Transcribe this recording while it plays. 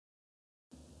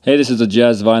Hey, this is the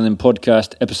Jazz Violin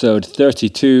Podcast, episode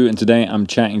 32, and today I'm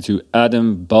chatting to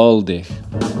Adam Bałdych.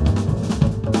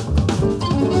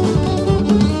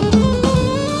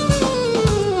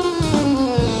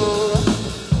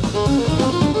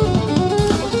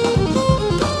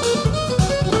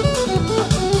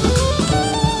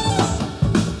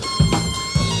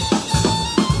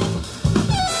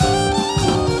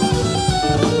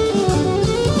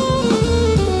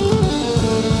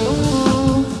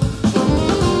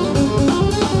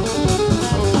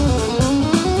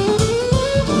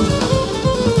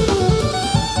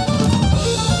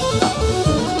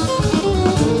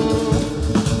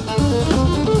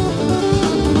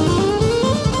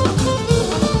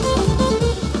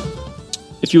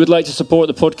 If you would like to support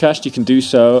the podcast, you can do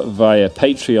so via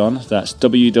Patreon. That's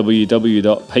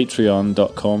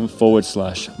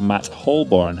www.patreon.com/Matt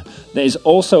Holborn. There is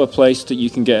also a place that you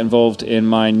can get involved in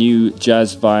my new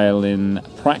jazz violin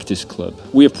practice club.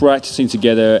 We are practicing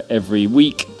together every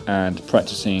week and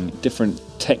practicing different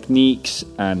techniques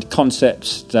and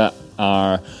concepts that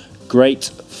are great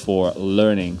for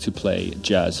learning to play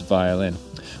jazz violin.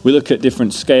 We look at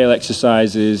different scale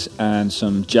exercises and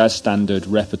some jazz standard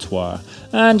repertoire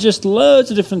and just loads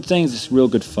of different things. It's real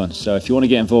good fun. So if you want to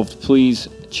get involved, please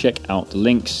check out the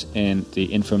links in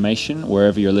the information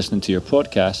wherever you're listening to your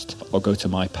podcast or go to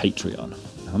my Patreon.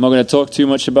 I'm not going to talk too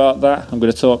much about that. I'm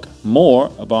going to talk more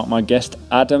about my guest,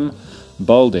 Adam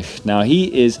Bałdych. Now,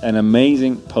 he is an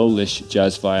amazing Polish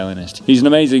jazz violinist. He's an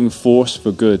amazing force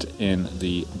for good in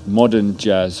the modern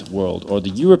jazz world, or the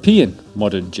European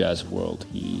modern jazz world.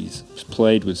 He's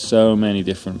played with so many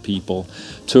different people,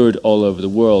 toured all over the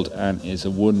world, and is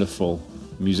a wonderful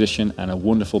musician and a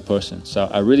wonderful person. So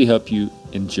I really hope you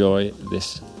enjoy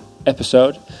this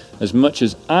episode as much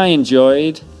as I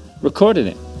enjoyed recording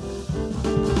it.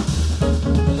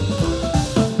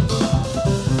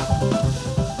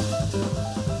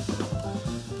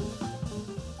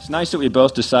 It's nice that we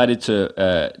both decided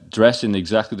to dress in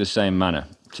exactly the same manner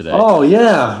today. Oh,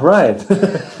 yeah, right.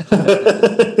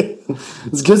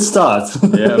 It's a good start.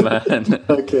 Yeah, man.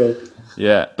 Okay.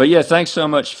 Yeah, but yeah, thanks so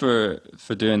much for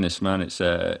doing this, man. It's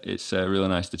really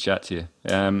nice to chat to you.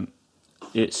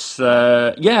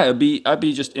 I'd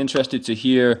be just interested to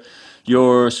hear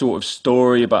your sort of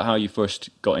story about how you first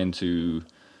got into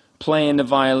playing the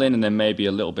violin, and then maybe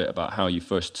a little bit about how you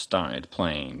first started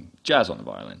playing jazz on the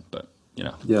violin. But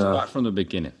start from the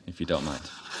beginning, if you don't mind.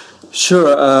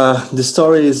 Sure. The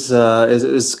story is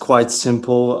quite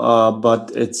simple,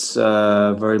 but it's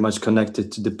very much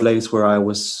connected to the place where I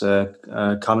was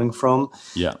coming from.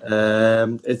 Yeah.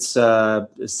 It's a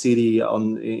city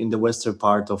in the western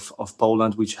part of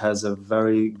Poland, which has a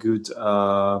very good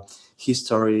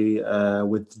history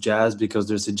with jazz, because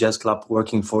there's a jazz club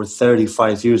working for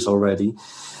 35 years already,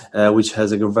 which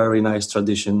has a very nice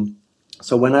tradition.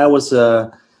 So when I was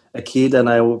a kid and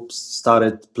I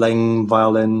started playing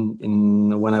violin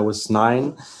when I was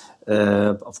 9.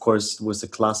 Of course, it was the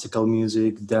classical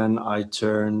music. Then I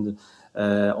turned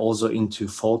also into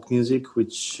folk music,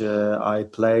 which I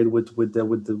played with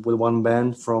one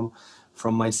band from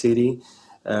my city.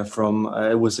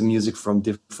 It was music from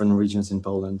different regions in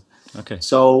Poland. Okay.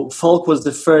 So folk was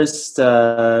the first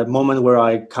moment where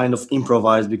I kind of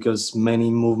improvised, because many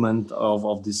movement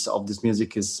of this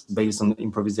music is based on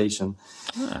improvisation.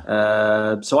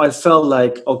 So I felt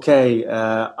like, okay,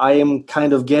 I am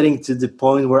kind of getting to the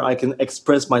point where I can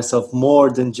express myself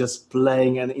more than just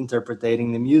playing and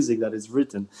interpreting the music that is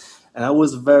written. And that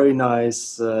was a very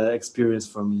nice experience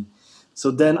for me. So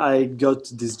then I go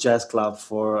to this jazz club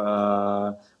for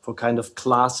kind of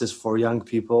classes for young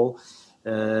people,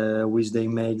 which they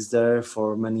make there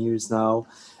for many years now.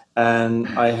 And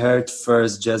I heard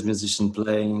first jazz musician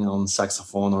playing on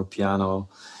saxophone or piano.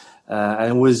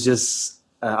 And it was just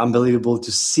unbelievable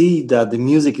to see that the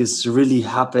music is really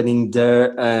happening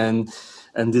there, and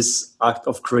this act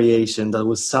of creation, that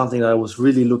was something that I was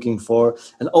really looking for.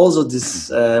 And also this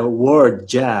word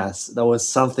jazz, that was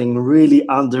something really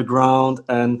underground.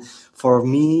 And for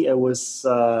me, it was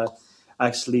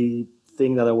actually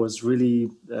thing that I was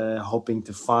really hoping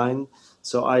to find.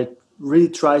 So I really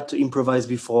tried to improvise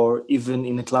before, even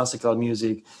in the classical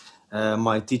music.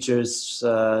 My teachers,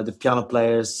 the piano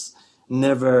players,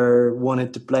 never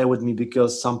wanted to play with me,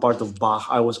 because some part of Bach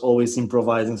I was always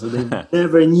improvising, so they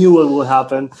never knew what would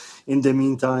happen in the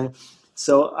meantime.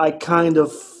 So I kind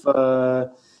of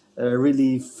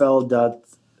really felt that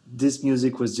this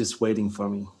music was just waiting for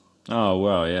me. Oh,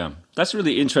 wow, yeah. That's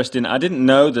really interesting. I didn't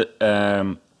know that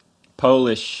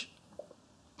Polish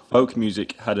folk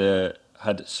music had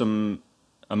some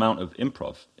amount of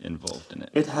improv involved in it.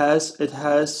 It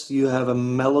has. You have a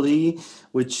melody,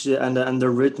 which and the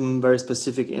rhythm very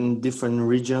specific in different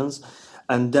regions,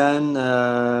 and then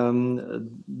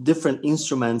different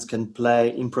instruments can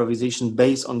play improvisation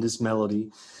based on this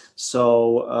melody.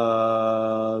 So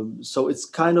it's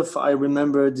kind of, I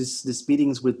remember these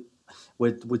meetings with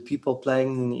people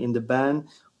playing in the band.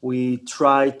 We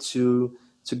try to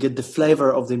get the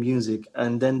flavor of the music,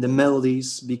 and then the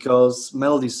melodies, because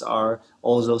melodies are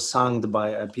also sung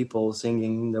by people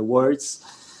singing the words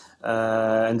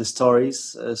and the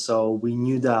stories. So we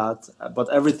knew that, but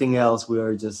everything else we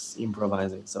were just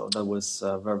improvising. So that was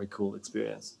a very cool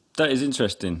experience. That is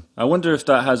interesting. I wonder if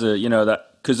that has a, that,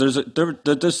 because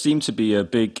there does seem to be a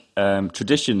big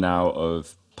tradition now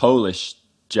of Polish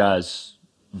jazz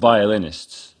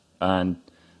violinists, and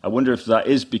I wonder if that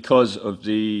is because of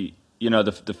the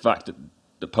fact that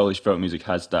the Polish folk music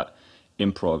has that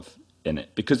improv in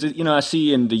it. Because I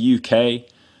see in the UK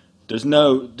there's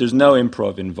no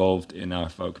improv involved in our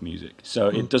folk music, so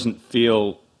it doesn't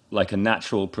feel like a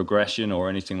natural progression or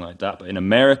anything like that. But in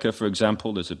America, for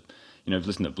example, there's if you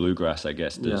listen to bluegrass, I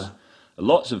guess there's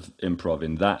lots of improv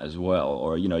in that as well.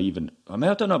 Or even, I mean,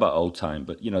 I don't know about old time,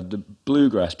 but the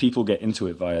bluegrass, people get into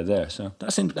it via there. So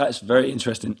that's very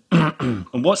interesting.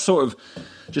 And what sort of,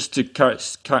 just to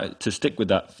stick with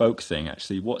that folk thing,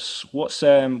 actually, what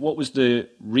was the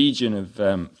region of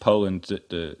Poland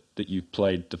that you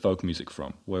played the folk music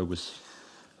from? Where was?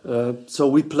 So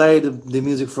we played the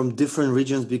music from different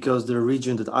regions, because the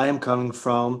region that I am coming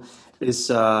from is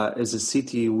a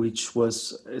city which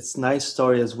was, it's nice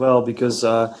story as well, because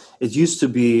it used to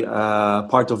be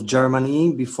part of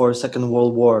Germany before Second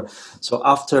World War. So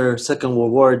after Second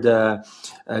World War,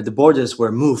 the borders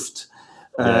were moved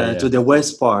to the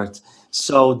west part.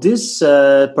 So this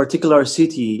particular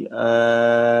city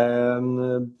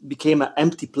became an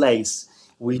empty place,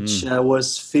 which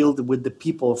was filled with the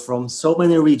people from so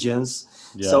many regions.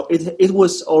 Yeah. So it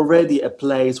was already a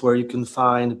place where you can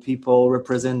find people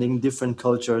representing different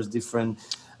cultures, different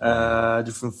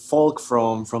folk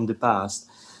from the past.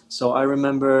 So I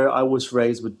remember I was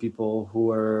raised with people who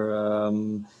were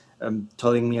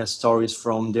telling me stories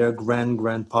from their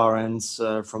grandparents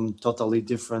from totally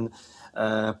different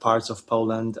parts of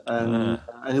Poland, and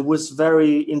it was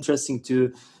very interesting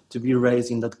to be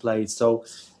raised in that place.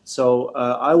 So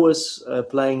I was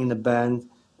playing in a band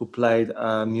who played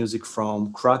music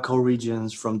from Krakow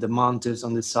regions, from the mountains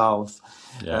on the south.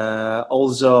 Yeah.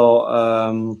 Also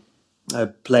a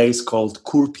place called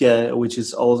Kurpie, which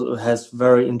is also has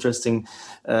very interesting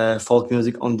folk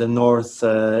music on the north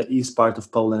east part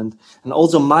of Poland. And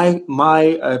also my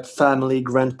family,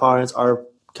 grandparents are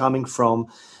coming from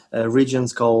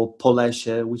regions called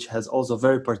Polesie, which has also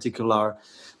very particular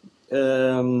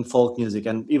folk music.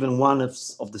 And even one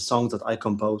of the songs that I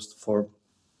composed for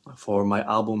my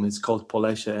album is called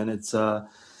Polesie, and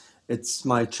it's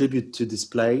my tribute to this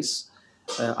place.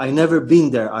 I never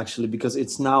been there actually, because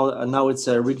it's now it's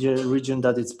a region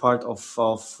that it's part of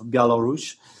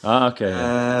Belarus. Okay.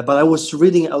 But I was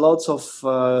reading a lot of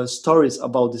stories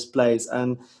about this place,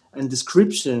 and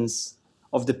descriptions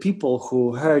of the people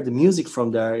who heard the music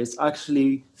from there is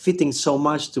actually fitting so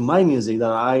much to my music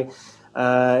that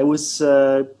it was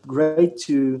great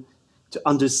to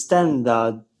understand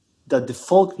that the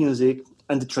folk music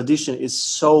and the tradition is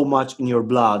so much in your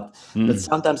blood that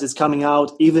sometimes it's coming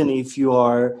out even if you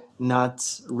are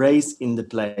not raised in the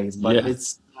place. But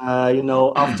it's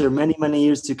after many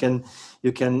years you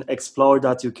can explore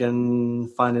that, you can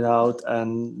find it out,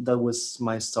 and that was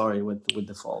my story with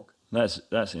the folk.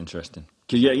 That's interesting.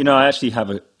 'Cause, I actually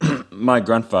have my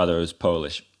grandfather is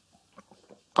Polish.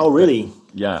 Oh, really?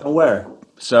 Yeah. From where?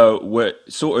 So we're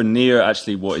sort of near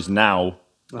actually what is now.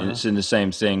 It's in the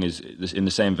same thing in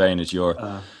the same vein as your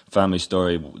family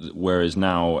story, whereas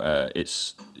now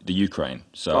it's the Ukraine.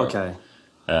 So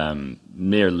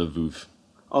near Lviv.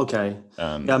 Okay.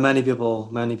 Many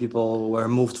people were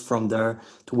moved from there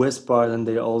to west part, and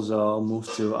they also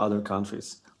moved to other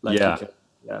countries.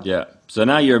 Yeah. So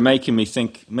now you're making me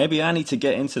think maybe I need to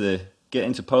get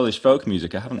into Polish folk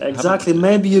music. I haven't. Exactly.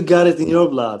 Maybe you got it in your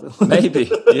blood. Maybe.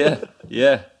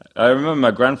 Yeah. I remember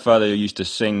my grandfather used to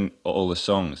sing all the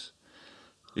songs,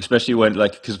 especially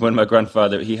because when my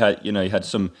grandfather, he had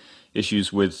some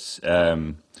issues with,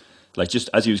 just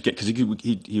as he was because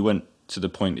he went to the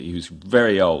point that he was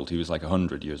very old. He was like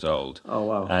 100 years old. Oh,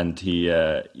 wow. And he,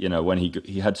 when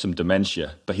he had some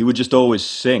dementia, but he would just always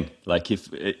sing. Like if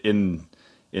in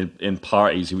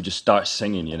parties, he would just start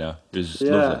singing, It was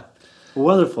lovely.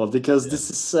 Wonderful, because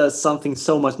this is something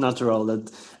so much natural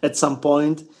that at some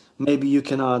point maybe you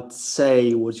cannot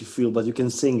say what you feel, but you can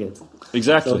sing it. So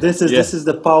Exactly. this is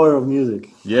the power of music.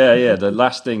 Yeah. The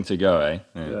last thing to go, eh?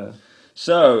 Yeah. Yeah.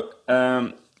 So,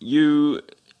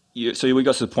 so we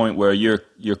got to the point where you're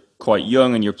quite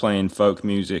young and you're playing folk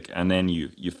music, and then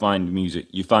you find music,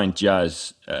 you find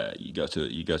jazz. You go to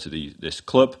this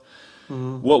club.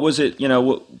 Mhm. What was it? You know,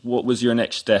 what was your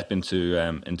next step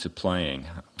into playing?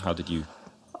 How did you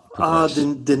progress?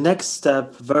 The next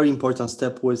step, very important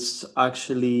step, was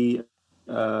actually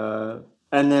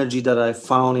energy that I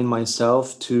found in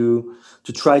myself to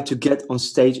try to get on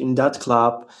stage in that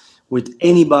club with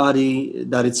anybody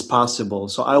that it's possible.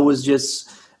 So I was just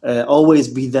always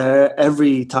be there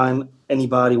every time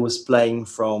anybody was playing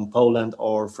from Poland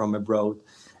or from abroad,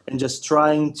 and just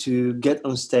trying to get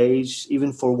on stage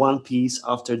even for one piece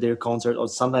after their concert, or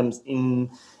sometimes in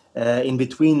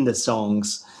between the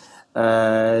songs.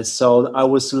 So I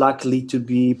was lucky to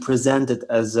be presented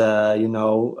as a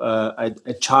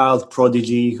child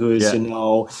prodigy who is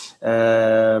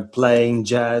Yeah. playing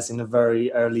jazz in a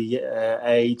very early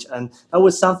age, and that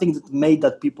was something that made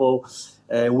that people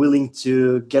willing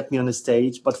to get me on the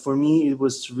stage. But for me, it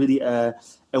was really a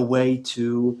way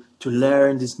to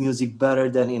learn this music better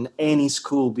than in any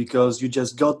school, because you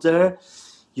just got there,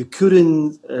 you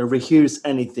couldn't rehearse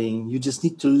anything. You just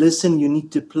need to listen, you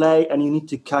need to play, and you need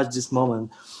to catch this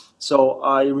moment. So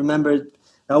I remember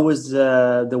that was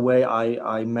the way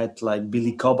I met like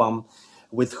Billy Cobham,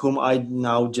 with whom I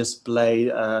now just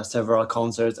play several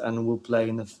concerts and will play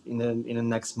in the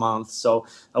next month. So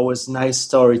that was a nice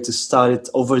story to start it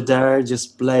over there,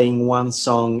 just playing one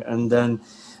song, and then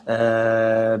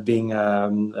being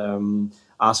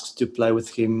asked to play with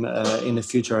him in the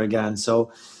future again. So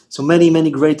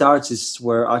many great artists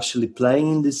were actually playing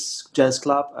in this jazz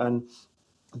club, and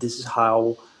this is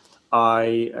how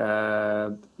I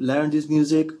learned this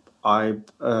music. I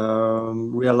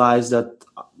realized that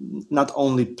not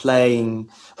only playing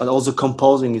but also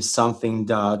composing is something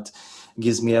that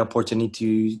gives me an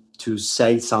opportunity to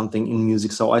say something in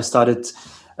music. So I started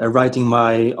writing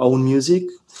my own music,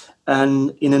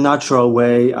 and in a natural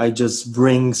way I just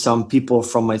bring some people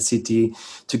from my city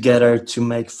together to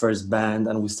make first band,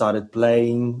 and we started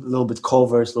playing a little bit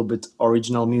covers, a little bit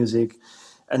original music,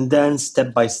 and then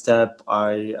step by step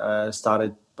I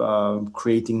started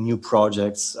creating new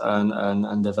projects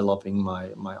and developing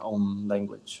my own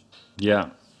language. Yeah.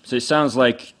 So it sounds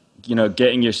like,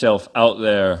 getting yourself out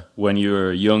there when you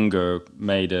were younger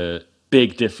made a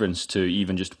big difference to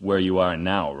even just where you are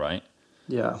now, right?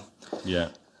 Yeah. Yeah.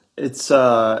 It's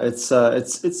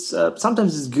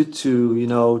sometimes it's good to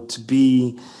to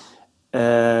be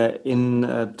in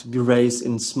to be raised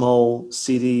in small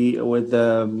city with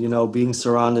being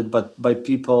surrounded but by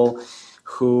people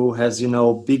who has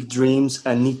big dreams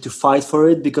and need to fight for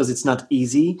it, because it's not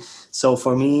easy. So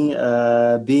for me,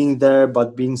 being there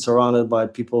but being surrounded by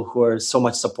people who are so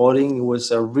much supporting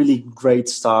was a really great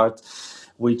start,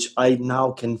 which I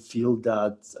now can feel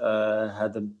that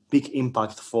had a big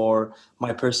impact for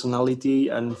my personality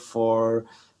and for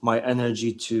my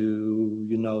energy to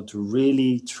to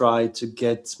really try to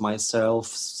get myself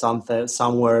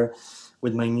somewhere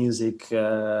with my music.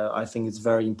 I think it's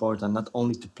very important not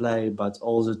only to play but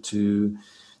also to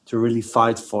really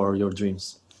fight for your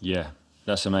dreams. Yeah.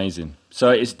 That's amazing.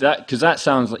 So it's that, because that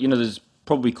sounds like, there's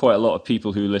probably quite a lot of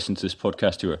people who listen to this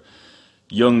podcast who are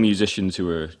young musicians who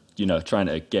are, trying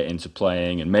to get into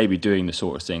playing and maybe doing the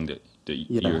sort of thing that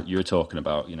Yeah, you're talking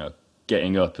about,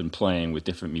 getting up and playing with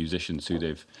different musicians who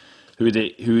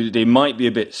they might be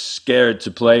a bit scared to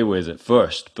play with at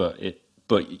first, but it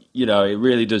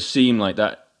really does seem like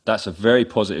that's a very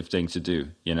positive thing to do.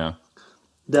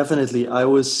 definitely. I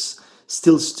was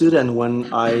still student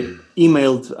when I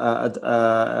emailed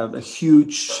a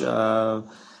huge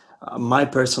my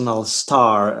personal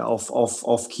star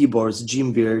of keyboards,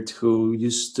 Jim Beard, who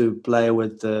used to play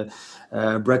with the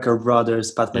Brecker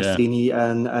Brothers, Pat Yeah. Metheny,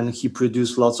 and he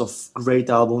produced lots of great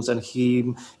albums. And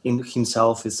he in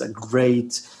himself is a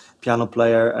great piano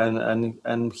player,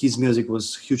 and his music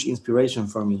was huge inspiration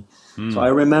for me. So I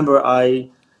remember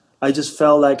I just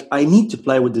felt like I need to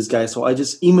play with this guy. So I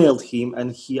just emailed him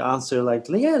and he answered like,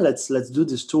 yeah, let's do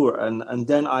this tour. And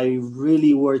then I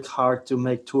really worked hard to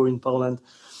make tour in Poland,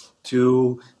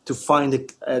 to find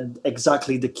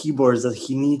exactly the keyboards that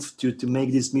he needs to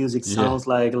make this music Yeah. sounds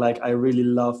like I really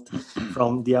loved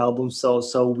from the album. So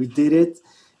we did it.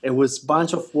 It was a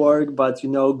bunch of work, but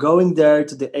going there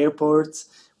to the airport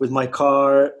with my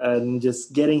car and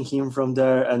just getting him from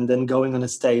there and then going on a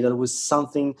stage, that was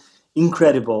something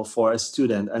incredible for a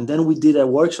student. And then we did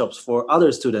workshops for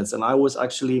other students, and I was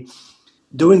actually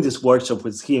doing this workshop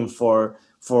with him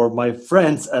for my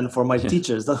friends and for my Yeah.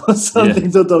 teachers. That was Yeah.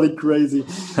 something totally crazy.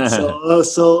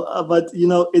 But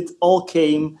it all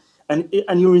came, and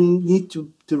you need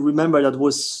to remember that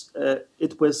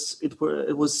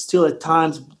it was still at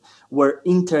times where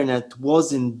internet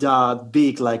wasn't that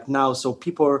big like now, so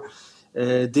people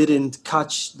didn't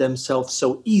catch themselves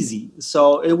so easy.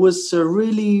 So it was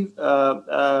really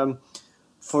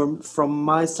from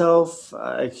myself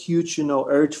a huge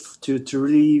urge to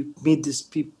really meet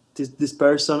this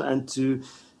person and to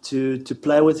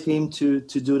play with him to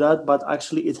do that. But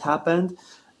actually it happened,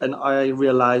 and I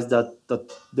realized that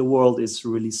the world is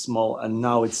really small, and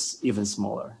now it's even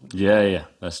smaller. Yeah, yeah,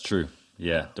 that's true.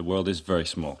 Yeah, the world is very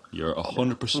small. You're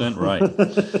 100% right.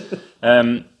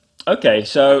 Um, okay,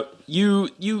 so you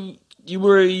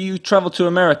traveled to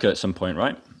America at some point,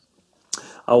 right?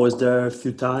 I was there a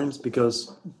few times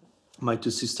because my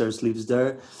two sisters lives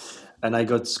there, and I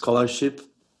got scholarship,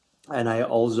 and I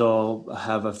also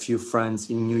have a few friends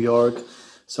in New York,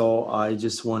 so I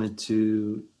just wanted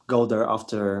to go there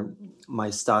after my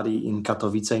study in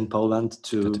Katowice in Poland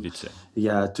to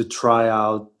Katowice. to try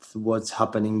out what's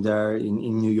happening there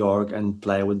in New York and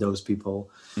play with those people.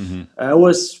 It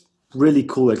was really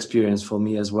cool experience for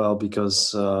me as well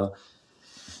because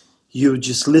you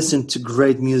just listen to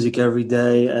great music every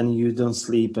day, and you don't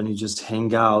sleep, and you just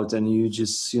hang out, and you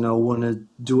just want to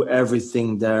do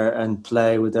everything there and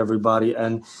play with everybody,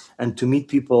 and to meet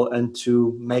people and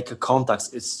to make a contact.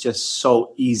 It's just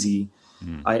so easy.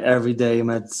 I every day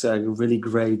met really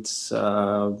great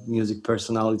music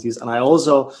personalities, and I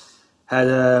also had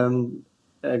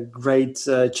great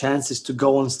chances to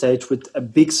go on stage with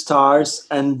big stars,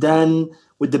 and then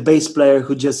with the bass player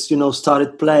who just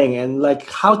started playing, and like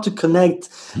how to connect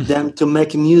them to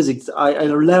make music. I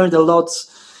learned a lot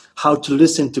how to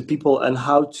listen to people and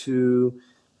how to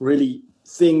really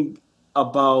think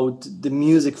about the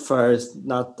music first,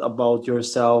 not about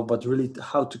yourself, but really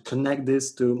how to connect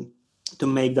this to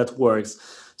make that works.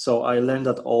 So I learned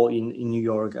that all in New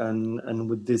York, and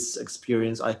with this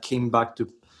experience I came back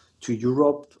to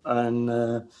Europe, and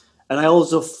I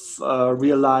also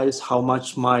realized how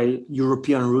much my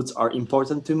European roots are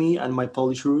important to me, and my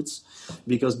Polish roots,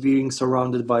 because being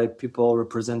surrounded by people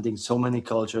representing so many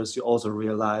cultures, you also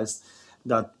realize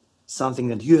that something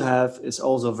that you have is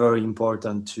also very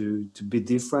important to be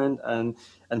different, and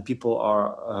people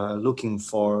are looking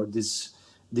for these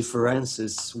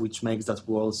differences, which makes that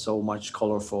world so much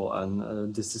colorful,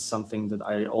 and this is something that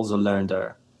I also learned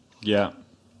there. Yeah.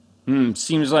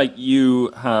 Seems like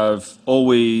you have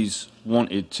always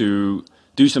wanted to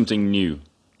do something new.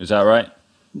 Is that right?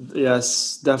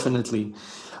 Yes, definitely.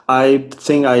 I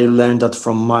think I learned that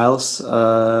from Miles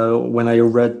when I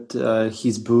read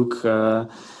his book,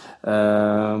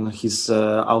 his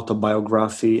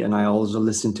autobiography, and I also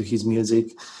listened to his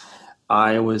music.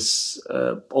 I was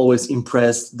always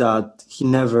impressed that he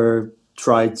never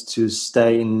tried to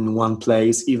stay in one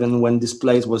place, even when this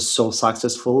place was so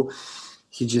successful.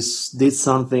 He just did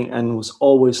something and was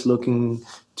always looking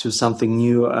to something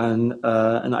new. And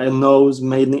I know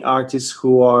many artists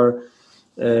who are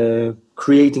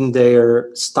creating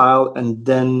their style and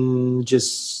then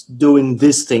just doing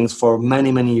these things for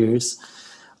many years.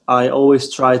 I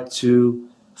always try to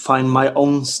find my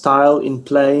own style in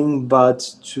playing,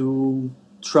 but to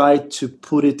try to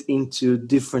put it into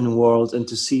different worlds and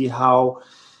to see how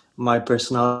my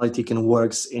personality can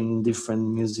works in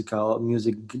different music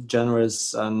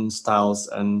genres and styles,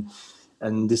 and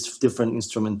this different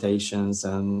instrumentations,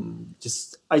 and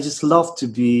just I just love to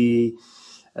be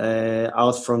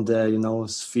out from the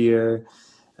sphere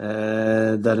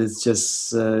that is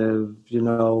just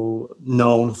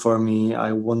known for me.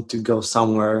 I want to go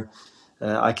somewhere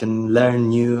I can learn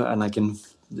new, and I can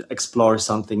explore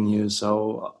something new.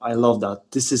 So I love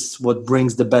that. This is what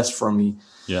brings the best for me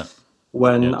Yeah.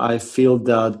 when Yeah. I feel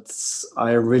that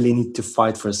I really need to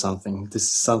fight for something. This is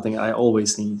something I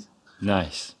always need.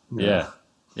 Nice. Yeah. Yeah.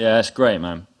 Yeah, that's great,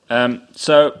 man.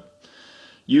 So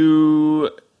you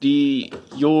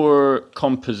your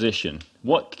composition.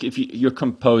 What if you're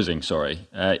composing? Sorry.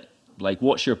 Like,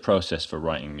 what's your process for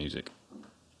writing music?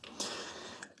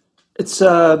 It's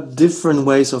different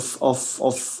ways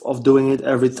of doing it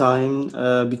every time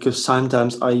because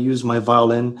sometimes I use my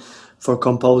violin for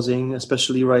composing,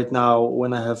 especially right now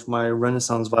when I have my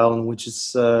Renaissance violin, which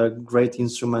is a great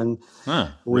instrument,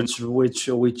 Ah, which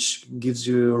gives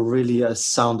you really a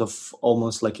sound of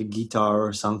almost like a guitar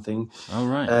or something. all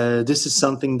right. This is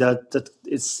something that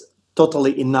it's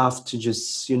totally enough to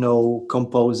just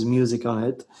compose music on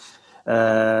it.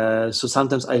 So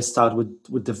sometimes I start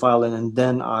with the violin, and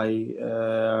then I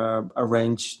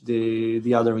arrange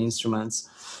the other instruments.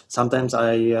 Sometimes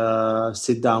I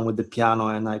sit down with the piano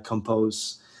and I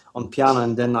compose on piano,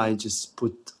 and then I just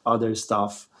put other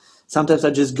stuff. Sometimes I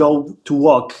just go to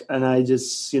walk and I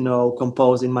just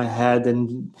compose in my head,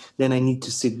 and then I need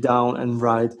to sit down and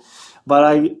write. But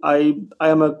I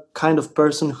am a kind of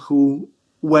person who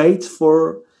wait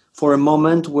for a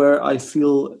moment where I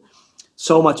feel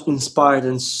so much inspired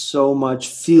and so much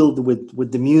filled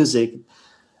with the music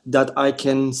that I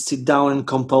can sit down and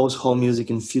compose whole music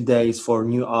in a few days for a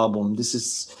new album. This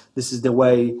is the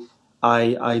way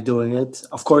I doing it.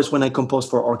 Of course, when I compose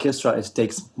for orchestra, it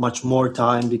takes much more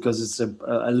time because it's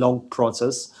a long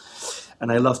process,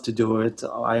 and I love to do it.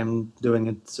 I am doing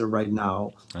it right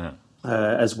now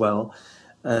as well.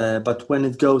 But when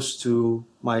it goes to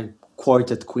my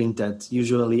quartet quintet,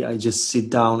 usually I just sit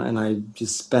down and I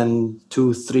just spend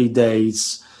 2-3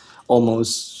 days,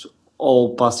 almost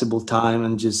all possible time,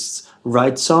 and just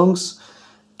write songs.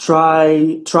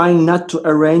 Trying not to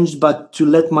arrange, but to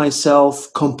let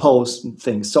myself compose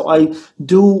things. So I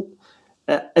do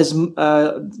as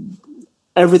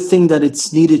everything that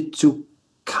it's needed to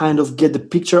kind of get the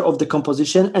picture of the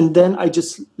composition, and then I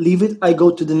just leave it. I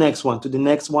go to the next one, to the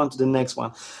next one, to the next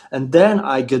one, and then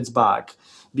I get back,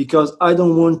 because I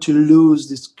don't want to lose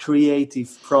this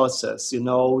creative process,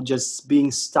 just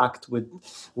being stuck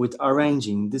with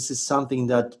arranging. This is something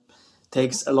that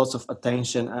takes a lot of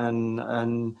attention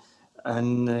and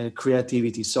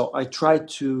creativity. So I try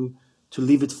to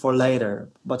leave it for later,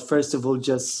 but first of all,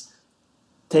 just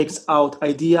takes out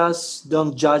ideas,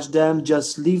 don't judge them,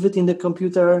 just leave it in the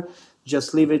computer,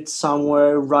 just leave it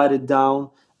somewhere, write it down,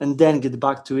 and then get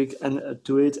back to it and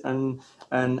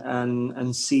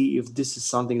see if this is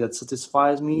something that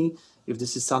satisfies me, if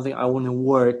this is something I want to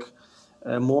work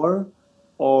more,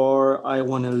 or I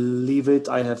want to leave it.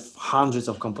 I have hundreds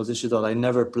of compositions that I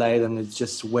never played, and it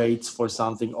just waits for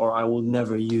something, or I will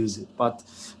never use it. But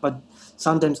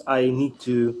sometimes I need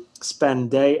to spend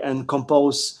day and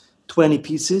compose 20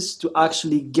 pieces to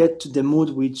actually get to the mood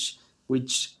which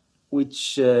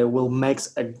will make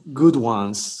a good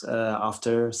ones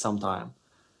after some time.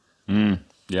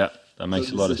 Yeah, that makes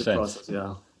a lot of sense. Process,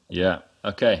 yeah. Yeah.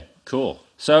 Okay. Cool.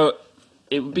 So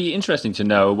it would be interesting to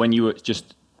know, when you were,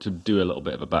 just to do a little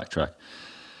bit of a backtrack.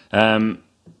 So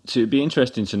it'd be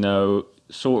interesting to know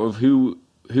sort of who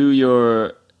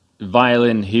your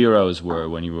violin heroes were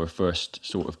when you were first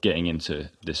sort of getting into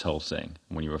this whole thing,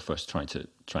 when you were first trying to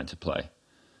play.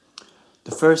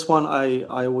 The first one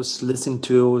I was listening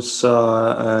to was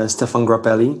Stefan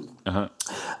Grappelli. Uh-huh.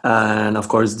 And of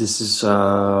course, this is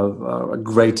a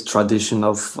great tradition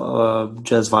of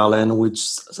jazz violin, which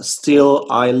still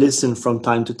I listen from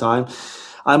time to time.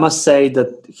 I must say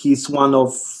that he's one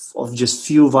of just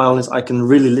few violinists I can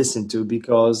really listen to,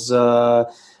 because I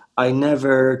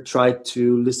never tried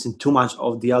to listen too much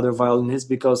of the other violinists,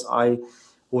 because I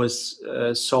was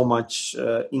so much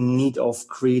in need of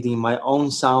creating my own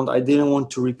sound. I didn't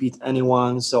want to repeat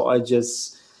anyone, so I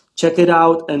just check it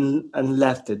out and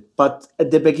left it. But at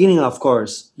the beginning, of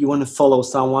course, you want to follow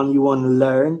someone, you want to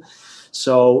learn.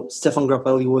 So Stefan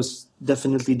Grappelli was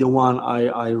definitely the one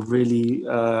I really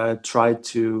tried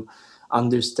to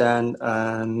understand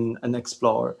and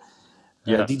explore.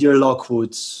 Yeah. Didier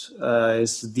Lockwood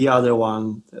is the other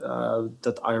one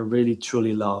that I really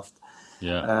truly loved.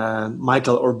 Yeah.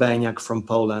 Michael Urbaniak from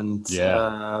Poland,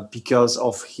 because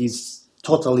of his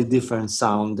totally different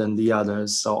sound than the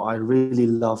others. So I really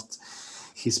loved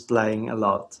his playing a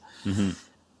lot. Mm-hmm.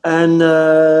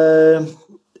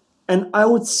 And I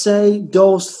would say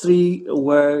those three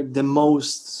were the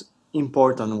most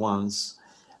important ones.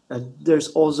 There's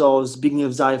also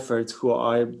Zbigniew Seifert, who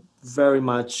I very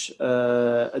much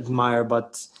admire,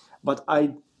 but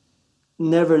I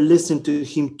never listened to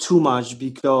him too much,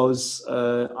 because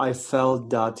I felt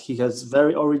that he has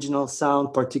very original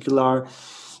sound, particular,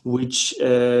 which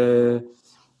is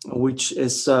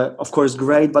of course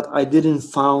great, but I didn't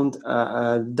found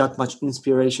that much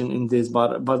inspiration in this.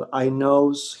 But I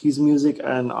know his music,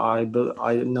 and I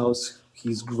know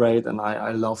he's great, and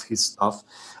I love his stuff.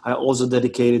 I also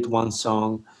dedicated one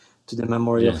song to the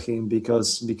memory of him,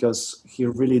 because he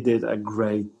really did a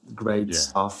great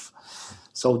stuff.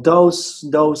 So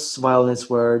those violinists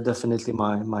were definitely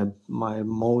my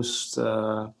most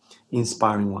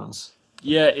inspiring ones.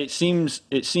 Yeah, it seems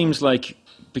like,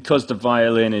 because the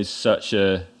violin is such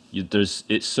a you just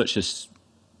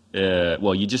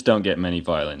don't get many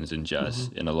violins in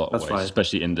jazz in a lot of ways, right.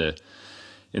 especially in the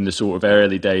in the sort of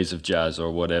early days of jazz or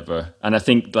whatever. And I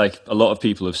think like a lot of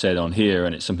people have said on here,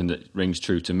 and it's something that rings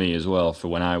true to me as well for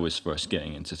when I was first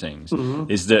getting into things,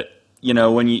 is that, you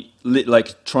know, when you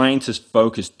like trying to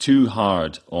focus too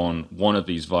hard on one of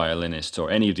these violinists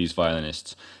or any of these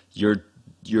violinists, you're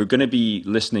going to be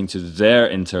listening to their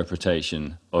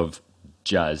interpretation of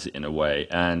jazz in a way,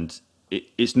 and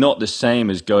it's not the same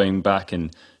as going back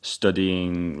and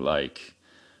studying like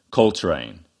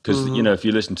Coltrane. Because you know, if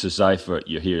you listen to Seifert,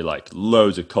 you hear like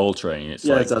loads of Coltrane. It's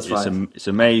like that's right. it's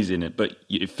amazing. But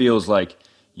it feels like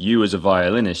you, as a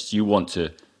violinist, you want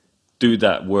to do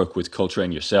that work with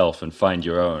Coltrane yourself and find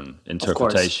your own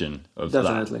interpretation of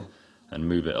Definitely. that and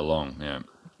move it along. Yeah,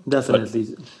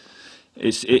 Definitely. but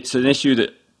it's an issue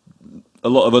that a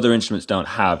lot of other instruments don't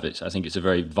have. I think it's a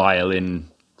very violin.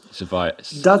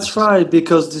 That's right,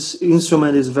 because this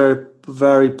instrument is very,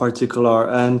 very particular,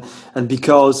 and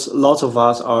because lots of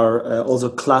us are also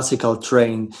classical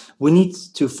trained, we need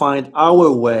to find our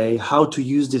way how to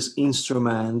use this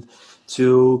instrument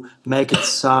to make it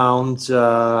sound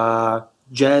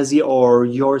jazzy or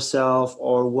yourself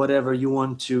or whatever you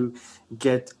want to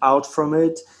get out from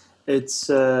it. It's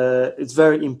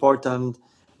very important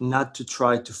not to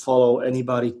try to follow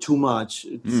anybody too much.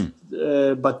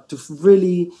 But to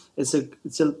really, it's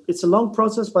a long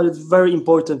process, but it's very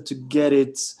important to get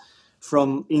it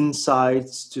from inside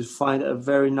to find a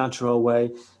very natural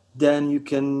way. Then you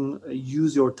can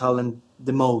use your talent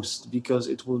the most, because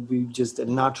it will be just a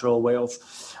natural way of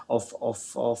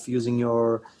using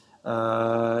your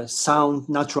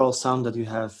natural sound that you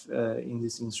have in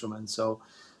this instrument. So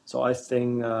I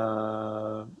think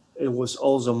it was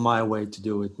also my way to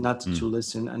do it, not to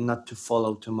listen and not to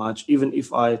follow too much. Even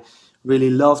if I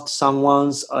really loved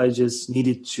someone's, I just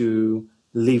needed to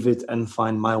leave it and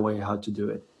find my way how to do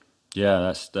it.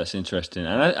 Yeah, that's interesting,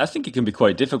 and I think it can be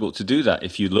quite difficult to do that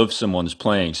if you love someone's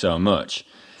playing so much.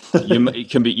 It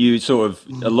can be you sort of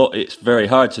a lot. It's very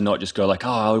hard to not just go like,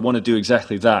 oh, I want to do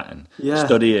exactly that and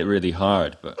study it really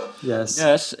hard. But yes,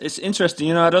 it's interesting.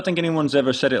 You know, I don't think anyone's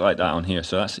ever said it like that on here,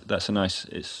 so that's a nice.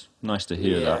 It's nice to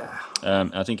hear that.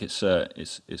 I think it's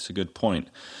a good point.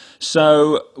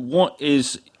 So, what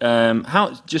is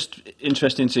how? Just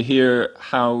interesting to hear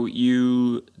how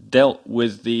you dealt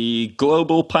with the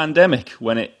global pandemic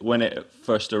when it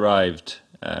first arrived.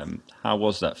 How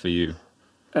was that for you?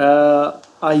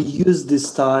 I used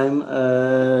this time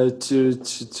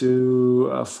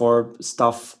to for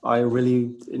stuff I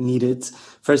really needed.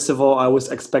 First of all, I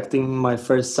was expecting my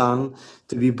first son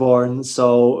to be born,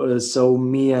 so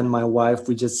me and my wife,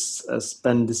 we just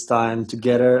spent this time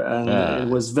together, and it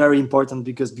was very important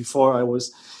because before I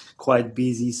was quite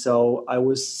busy, so I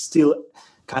was still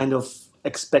kind of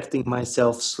expecting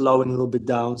myself slowing a little bit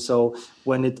down. So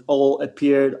when it all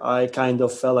appeared, I kind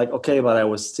of felt like, okay, but I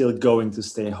was still going to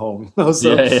stay home.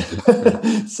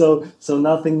 So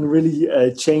nothing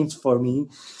really changed for me.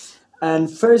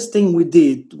 And first thing we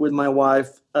did with my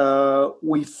wife,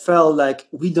 we felt like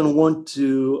we don't want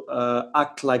to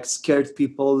act like scared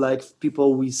people, like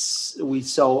people we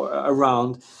saw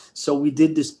around. So we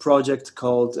did this project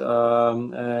called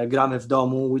Gramy w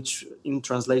domu, which in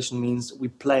translation means we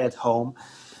play at home.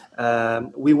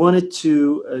 We wanted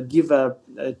to give a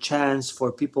chance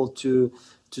for people to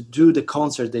do the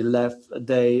concert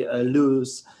they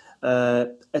lose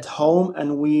at home,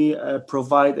 and we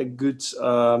provide a good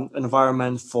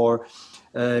environment for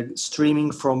streaming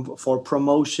for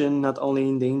promotion, not only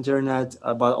in the internet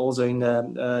but also in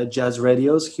the jazz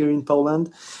radios here in Poland.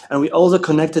 And we also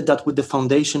connected that with the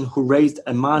foundation who raised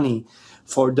money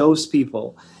for those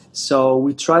people. So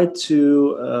we tried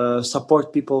to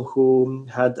support people who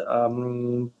had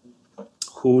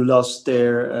who lost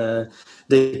their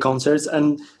concerts,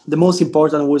 and the most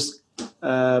important was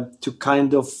to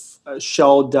kind of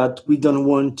show that we don't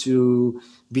want to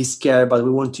be scared, but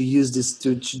we want to use this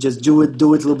to just do it a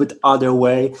little bit other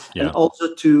way, and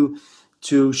also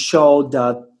to show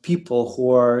that people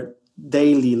who are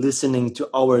daily listening to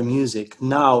our music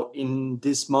now in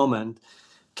this moment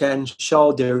can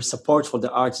show their support for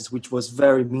the artist, which was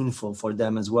very meaningful for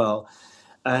them as well.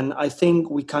 And I think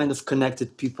we kind of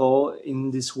connected people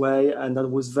in this way, and that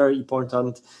was very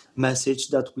important message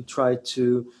that we tried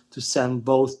to send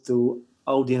both to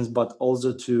audience but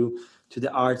also to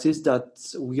the artist, that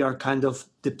we are kind of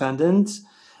dependent,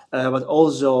 but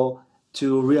also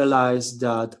to realize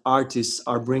that artists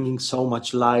are bringing so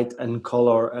much light and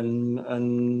color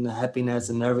and happiness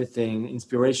and everything,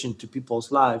 inspiration to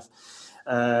people's life.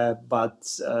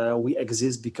 But we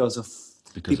exist because of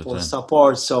people's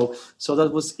support. So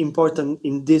that was important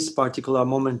in this particular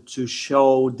moment to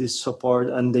show this support,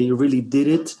 and they really did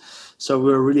it. So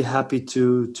we're really happy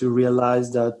to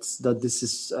realize that this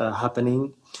is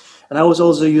happening. And I was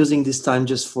also using this time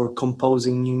just for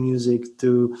composing new music,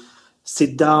 to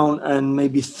sit down and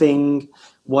maybe think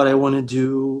what I want to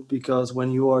do, because when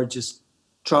you are just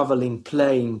traveling,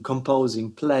 playing,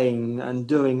 composing, playing, and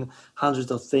doing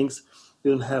hundreds of things, you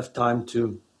don't have time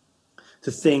to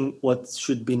think what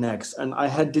should be next. And I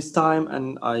had this time,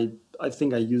 and I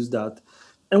think I used that.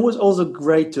 And it was also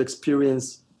great to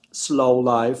experience slow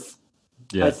life.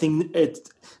 I Yeah. think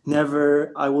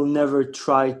I will never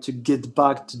try to get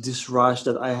back to this rush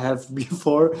that I have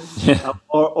before, Yeah.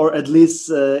 or at least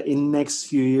in next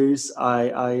few years,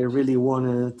 I really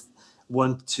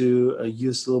want to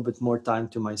use a little bit more time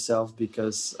to myself,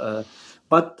 because,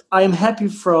 but I am happy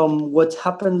from what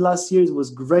happened last year. It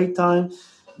was great time,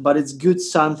 but it's good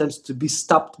sometimes to be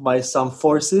stopped by some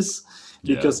forces,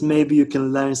 Yeah. because maybe you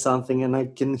can learn something. And I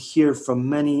can hear from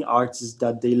many artists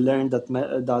that they learned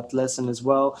that lesson as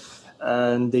well,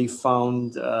 and they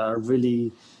found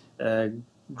really uh,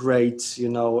 great,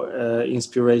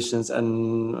 inspirations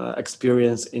and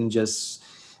experience in just,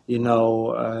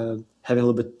 having a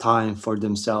little bit time for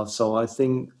themselves. So I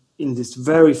think in this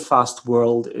very fast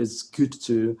world, it's good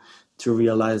to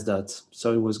realize that. So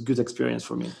it was good experience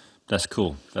for me. That's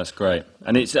cool. That's great,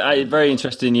 and it's very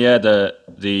interesting. Yeah,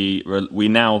 we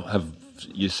now have,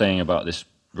 you're saying about this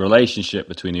relationship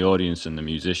between the audience and the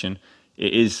musician.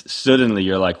 It is suddenly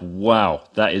you're like, wow,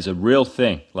 that is a real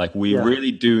thing. Like we Yeah.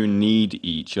 really do need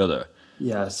each other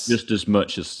Yes. just as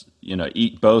much as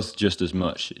eat both just as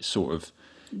much. It's sort of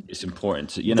it's important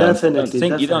to Definitely, you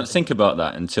don't definitely. think about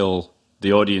that until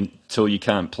the audience until you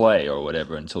can't play or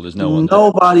whatever until there's no one there.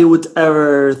 Nobody would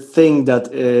ever think that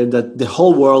the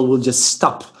whole world will just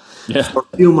stop Yeah, for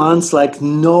a few months, like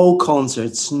no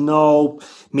concerts, no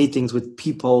meetings with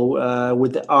people,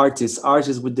 with the artists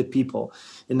with the people.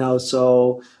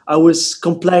 So I was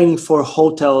complaining for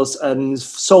hotels and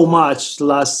so much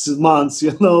last months,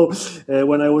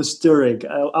 when I was touring.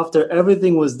 After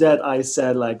everything was dead, I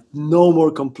said, like, no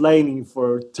more complaining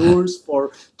for tours,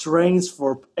 for trains,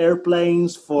 for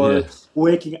airplanes, yeah, for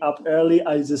waking up early.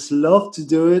 I just love to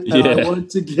do it, and I yeah,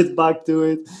 want to get back to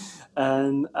it.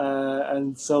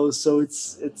 And so it's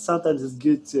sometimes it's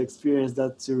good to experience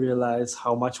that, to realize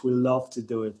how much we love to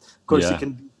do it. Of course, you yeah,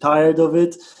 can be tired of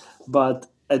it, but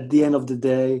at the end of the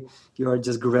day, you are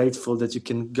just grateful that you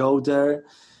can go there.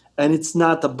 And it's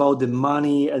not about the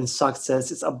money and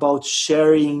success, it's about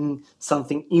sharing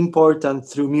something important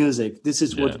through music. This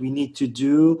is yeah, what we need to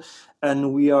do.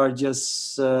 And we are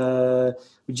just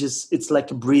it's like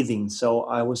breathing. So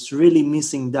I was really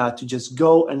missing that, to just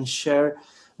go and share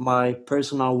my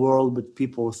personal world with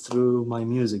people through my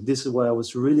music. This is what I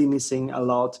was really missing a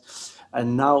lot.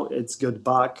 And now it's got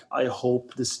back. I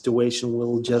hope the situation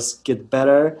will just get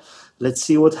better. Let's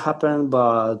see what happened,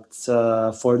 but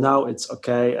for now it's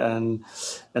okay. And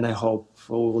I hope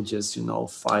we will just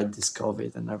fight this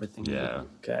COVID, and everything will yeah,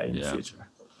 be okay in the yeah. future.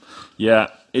 Yeah,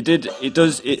 it did. It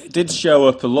does. It did show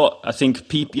up a lot. I think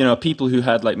people who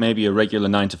had like maybe a regular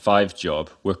 9 to 5 job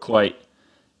were quite.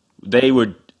 They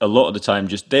were a lot of the time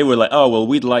just they were like, oh well,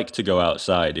 we'd like to go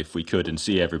outside if we could and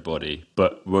see everybody,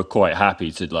 but we're quite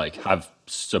happy to like have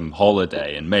some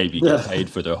holiday and maybe get Yeah. paid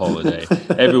for their holiday.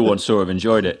 Everyone sort of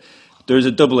enjoyed it. There's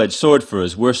a double-edged sword for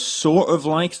us. We're sort of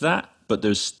like that, but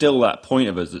there's still that point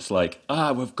of us that's like,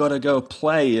 we've got to go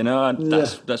play, and Yeah.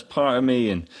 that's part of me,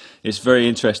 and it's very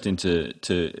interesting to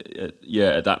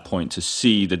at that point to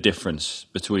see the difference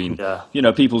between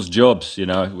Yeah. people's jobs.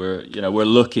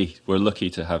 We're lucky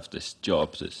to have this job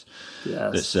that's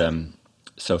Yes.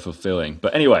 so fulfilling.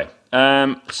 But anyway,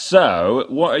 so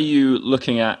what are you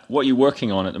looking at? What are you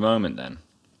working on at the moment then?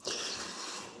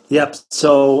 Yep.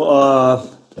 So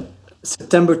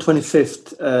September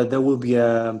 25th, there will be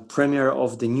a premiere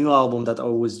of the new album that I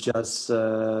was just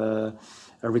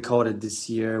recorded this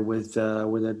year with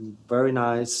a very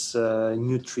nice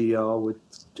new trio with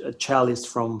a cellist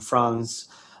from France,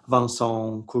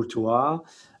 Vincent Courtois,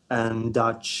 and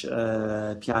Dutch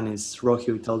pianist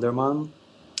Rogier Telderman.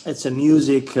 It's a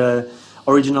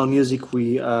original music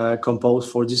we composed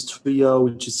for this trio,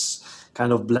 which is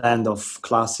kind of blend of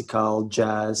classical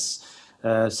jazz,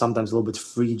 sometimes a little bit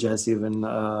free jazz, even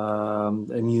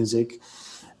music,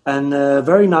 and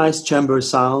very nice chamber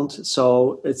sound.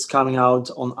 So it's coming out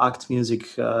on Act Music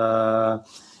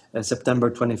September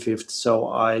 25th. So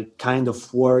I kind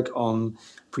of work on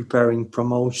preparing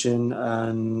promotion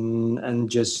and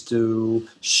just to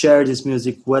share this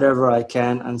music wherever I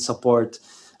can and support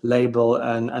label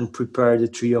and prepare the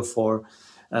trio for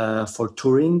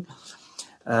touring.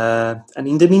 And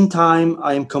in the meantime,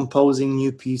 I am composing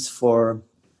new piece for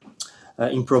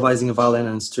improvising violin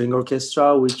and string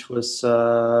orchestra, which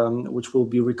will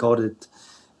be recorded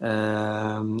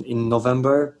in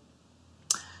November.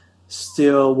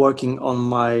 Still working on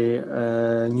my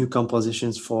new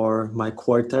compositions for my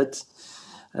quartet.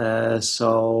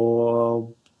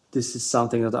 So this is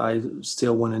something that I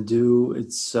still want to do.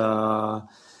 It's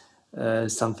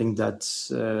something that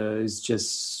is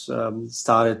just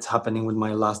started happening with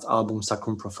my last album,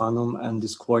 Sacrum Profanum, and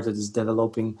this quartet is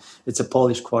developing. It's a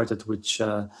Polish quartet which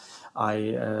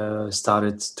I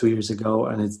started 2 years ago,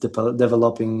 and it's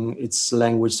developing its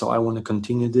language. So I want to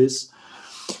continue this.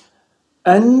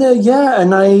 And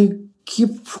and I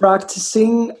keep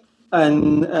practicing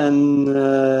and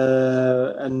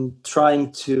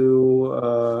trying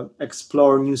to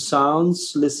explore new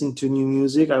sounds, listen to new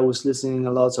music. I was listening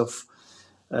a lot of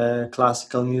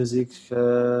classical music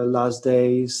last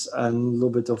days, and a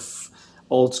little bit of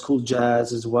old school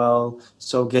jazz as well.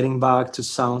 So getting back to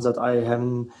sounds that I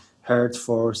haven't heard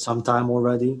for some time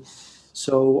already.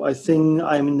 So I think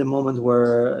I'm in the moment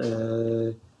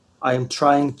where I am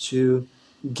trying to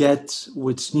get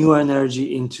with new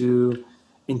energy into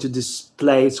this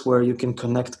place where you can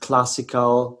connect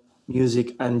classical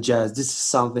music and jazz. This is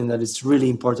something that is really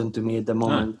important to me at the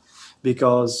moment,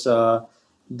 because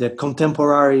the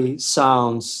contemporary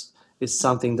sounds is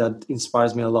something that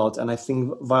inspires me a lot, and I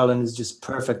think violin is just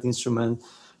perfect instrument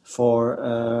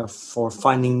for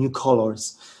finding new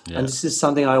colors. Yeah. And this is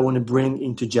something I want to bring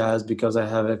into jazz, because I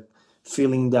have a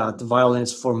feeling that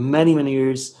violins for many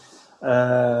years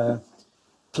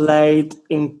played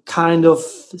in kind of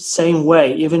same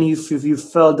way, even if you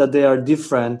felt that they are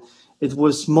different. It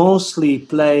was mostly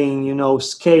playing,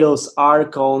 scales,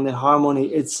 arco, and the harmony.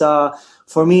 It's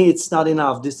for me, it's not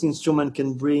enough. This instrument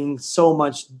can bring so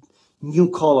much new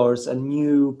colors and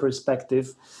new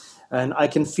perspective, and I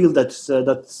can feel that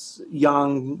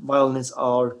young violinists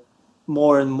are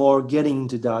more and more getting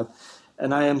into that.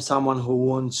 And I am someone who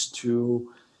wants to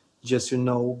just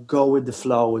go with the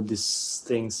flow with this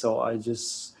thing. So I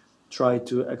just try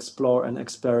to explore and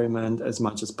experiment as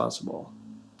much as possible.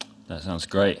 That sounds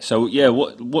great. So yeah,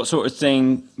 what sort of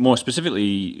thing more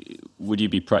specifically would you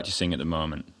be practicing at the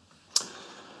moment?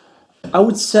 I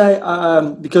would say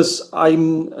because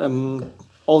I'm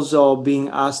also being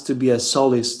asked to be a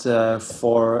soloist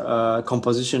for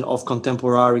composition of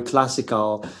contemporary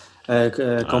classical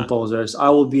composers. I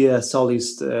will be a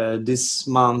soloist this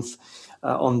month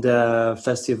on the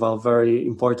festival, very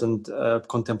important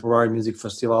contemporary music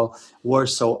festival,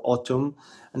 Warsaw Autumn.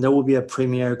 And there will be a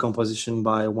premiere composition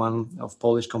by one of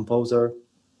Polish composer,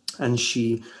 and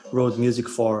she wrote music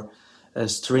for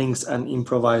strings and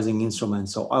improvising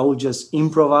instruments. So I will just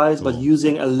improvise, but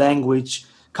using a language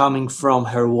coming from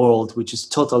her world, which is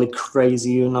totally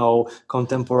crazy,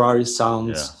 contemporary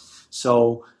sounds. Yeah.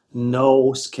 So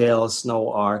no scales,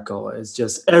 no arco. It's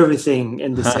just everything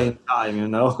in the same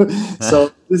time,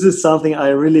 So this is something I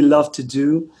really love to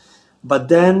do. But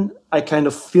then I kind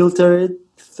of filter it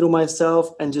through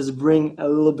myself and just bring a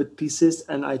little bit pieces,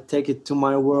 and I take it to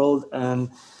my world, and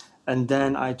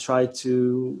then I try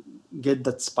to get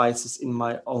that spices in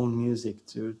my own music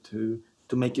to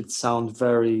make it sound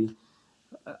very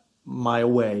my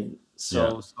way.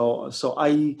 So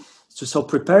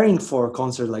preparing for a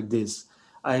concert like this,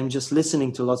 I am just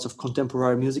listening to lots of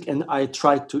contemporary music, and I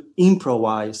try to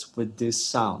improvise with these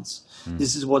sounds.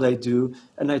 This is what I do,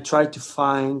 and I try to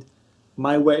find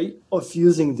my way of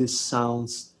using these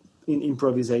sounds in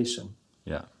improvisation.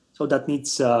 Yeah. So that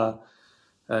needs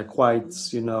quite,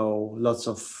 lots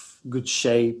of good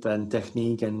shape and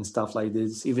technique and stuff like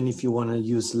this. Even if you want to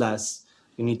use less,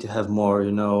 you need to have more,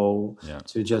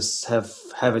 to just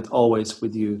have it always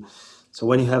with you. So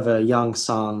when you have a young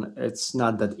son, it's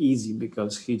not that easy,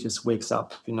 because he just wakes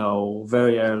up,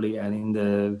 very early and in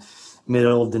the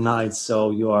middle of the night.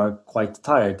 So you are quite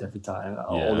tired every time,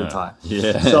 all the time.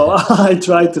 Yeah. So I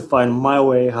try to find my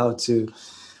way how to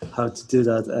do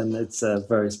that, and it's a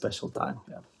very special time.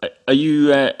 Yeah. Are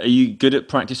you good at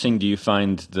practicing? Do you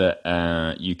find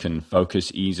that you can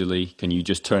focus easily? Can you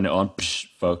just turn it on,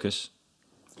 focus?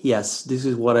 Yes, this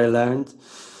is what I learned,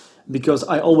 because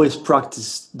I always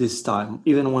practice this time.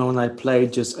 Even when I play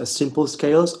just a simple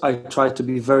scales, I try to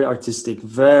be very artistic,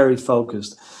 very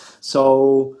focused.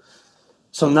 So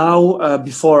now,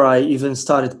 before I even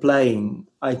started playing,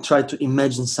 I try to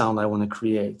imagine sound I want to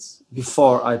create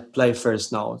before I play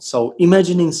first note. So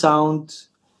imagining sound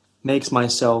makes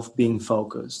myself being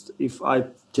focused. If I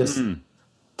just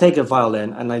take a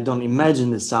violin and I don't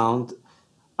imagine the sound,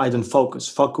 I don't focus.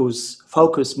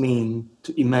 Focus means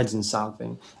to imagine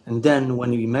something. And then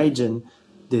when you imagine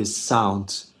this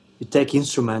sound, you take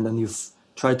instrument and you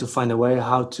try to find a way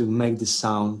how to make this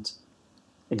sound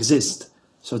exist.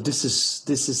 So this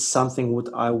is something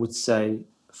what I would say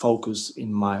focus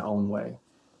in my own way.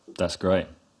 That's great.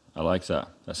 I like that.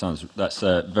 That's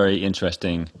a very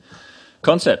interesting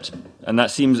concept, and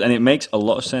it makes a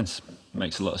lot of sense. It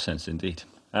makes a lot of sense indeed.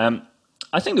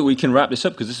 I think that we can wrap this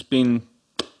up because this has been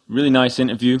a really nice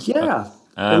interview. Yeah.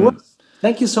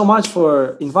 Thank you so much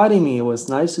for inviting me. It was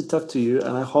nice to talk to you,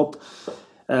 and I hope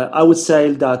I would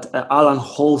say that Alan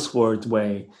Holsworth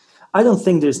way. I don't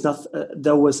think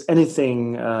there was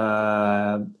anything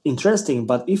interesting,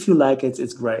 but if you like it,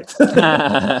 it's great.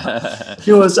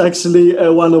 He was actually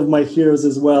one of my heroes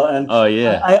as well, and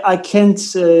I can't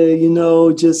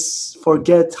just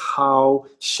forget how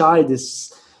shy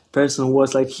this person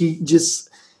was. Like he just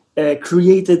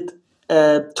created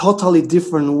a totally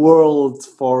different world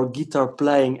for guitar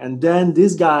playing, and then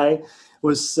this guy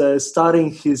was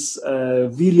starting his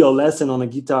video lesson on a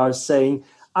guitar saying,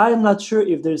 I'm not sure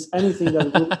if there's anything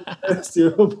that will interest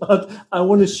you, but I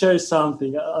want to share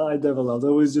something I developed.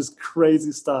 It was just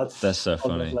crazy stuff. That's so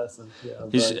funny.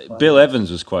 Yeah, Bill Evans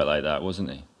was quite like that,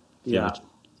 wasn't he? Yeah.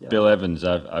 Bill Evans.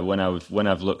 When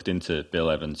I've looked into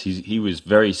Bill Evans, he was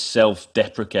very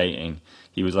self-deprecating.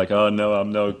 He was like, "Oh no,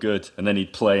 I'm no good," and then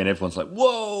he'd play, and everyone's like,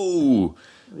 "Whoa!"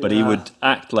 But he would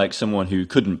act like someone who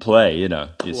couldn't play. You know,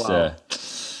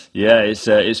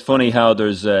 it's funny how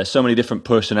there's so many different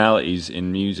personalities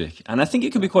in music, and I think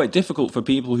it can be quite difficult for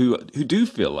people who do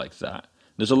feel like that.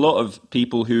 There's a lot of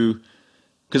people who,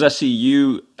 because I see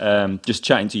you just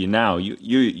chatting to you now,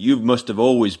 you must have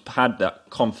always had that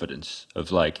confidence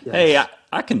of like, hey,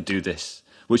 I can do this,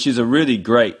 which is a really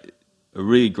great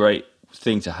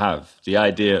thing to have. The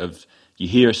idea of you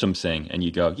hear something and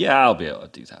you go, yeah, I'll be able to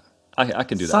do that. I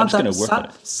can do that. I'm just going to work on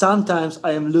it. Sometimes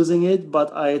I am losing it,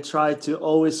 but I try to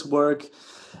always work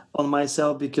on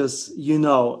myself because,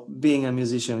 being a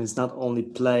musician is not only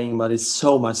playing, but it's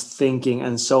so much thinking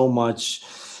and so much,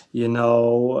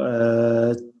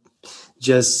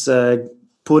 just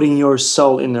putting your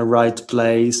soul in the right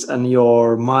place and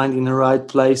your mind in the right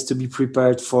place to be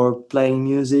prepared for playing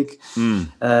music.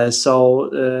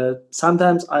 So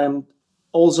sometimes I am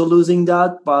also losing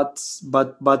that,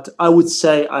 but I would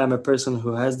say I am a person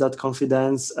who has that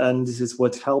confidence, and this is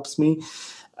what helps me.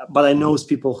 But I know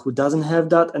people who doesn't have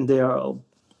that, and they are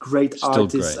great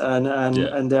artists,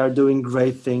 and they are doing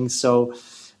great things. So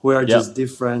we are just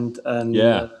different, and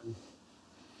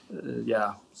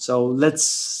so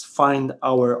let's find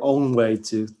our own way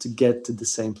to get to the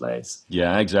same place.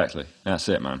 Yeah, exactly. That's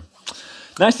it, man.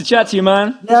 Nice to chat to you,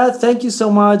 man. Yeah, thank you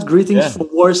so much. Greetings from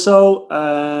Warsaw,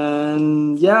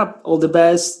 and all the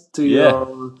best to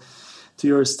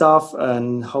your stuff,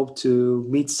 and hope to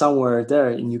meet somewhere there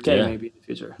in UK maybe in the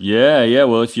future. Yeah.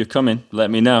 Well, if you're coming,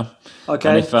 let me know. Okay.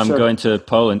 And if I'm going to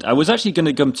Poland, I was actually going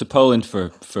to come to Poland for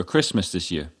Christmas this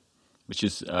year, which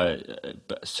is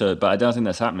but I don't think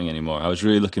that's happening anymore. I was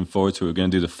really looking forward to it. We're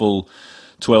going to do the full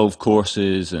 12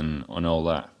 courses and all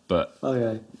that. But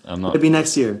I'm not. Maybe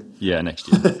next year. Yeah, next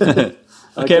year.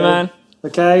 Okay, man.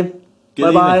 Okay.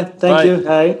 Good Bye-bye. evening. Thank you.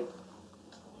 Hey.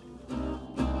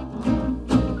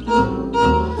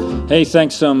 Hey,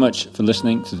 thanks so much for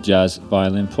listening to the Jazz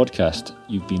Violin Podcast.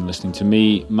 You've been listening to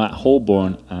me, Matt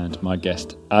Holborn, and my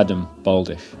guest, Adam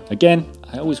Bałdych. Again,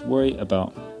 I always worry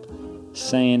about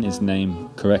saying his name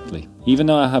correctly. Even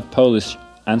though I have Polish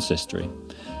ancestry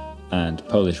and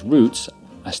Polish roots,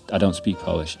 I don't speak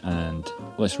Polish, and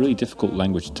it's a really difficult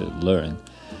language to learn.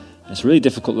 It's a really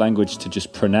difficult language to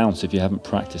just pronounce if you haven't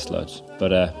practiced loads.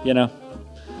 But,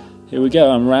 here we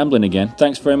go. I'm rambling again.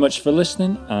 Thanks very much for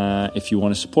listening. If you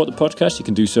want to support the podcast, you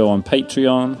can do so on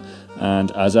Patreon.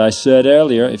 And as I said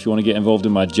earlier, if you want to get involved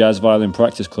in my Jazz Violin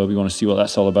Practice Club, you want to see what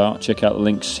that's all about, check out the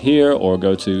links here or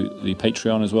go to the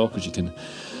Patreon as well, because you can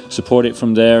support it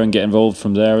from there and get involved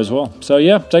from there as well. So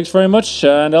thanks very much,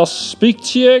 and I'll speak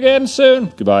to you again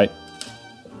soon. Goodbye.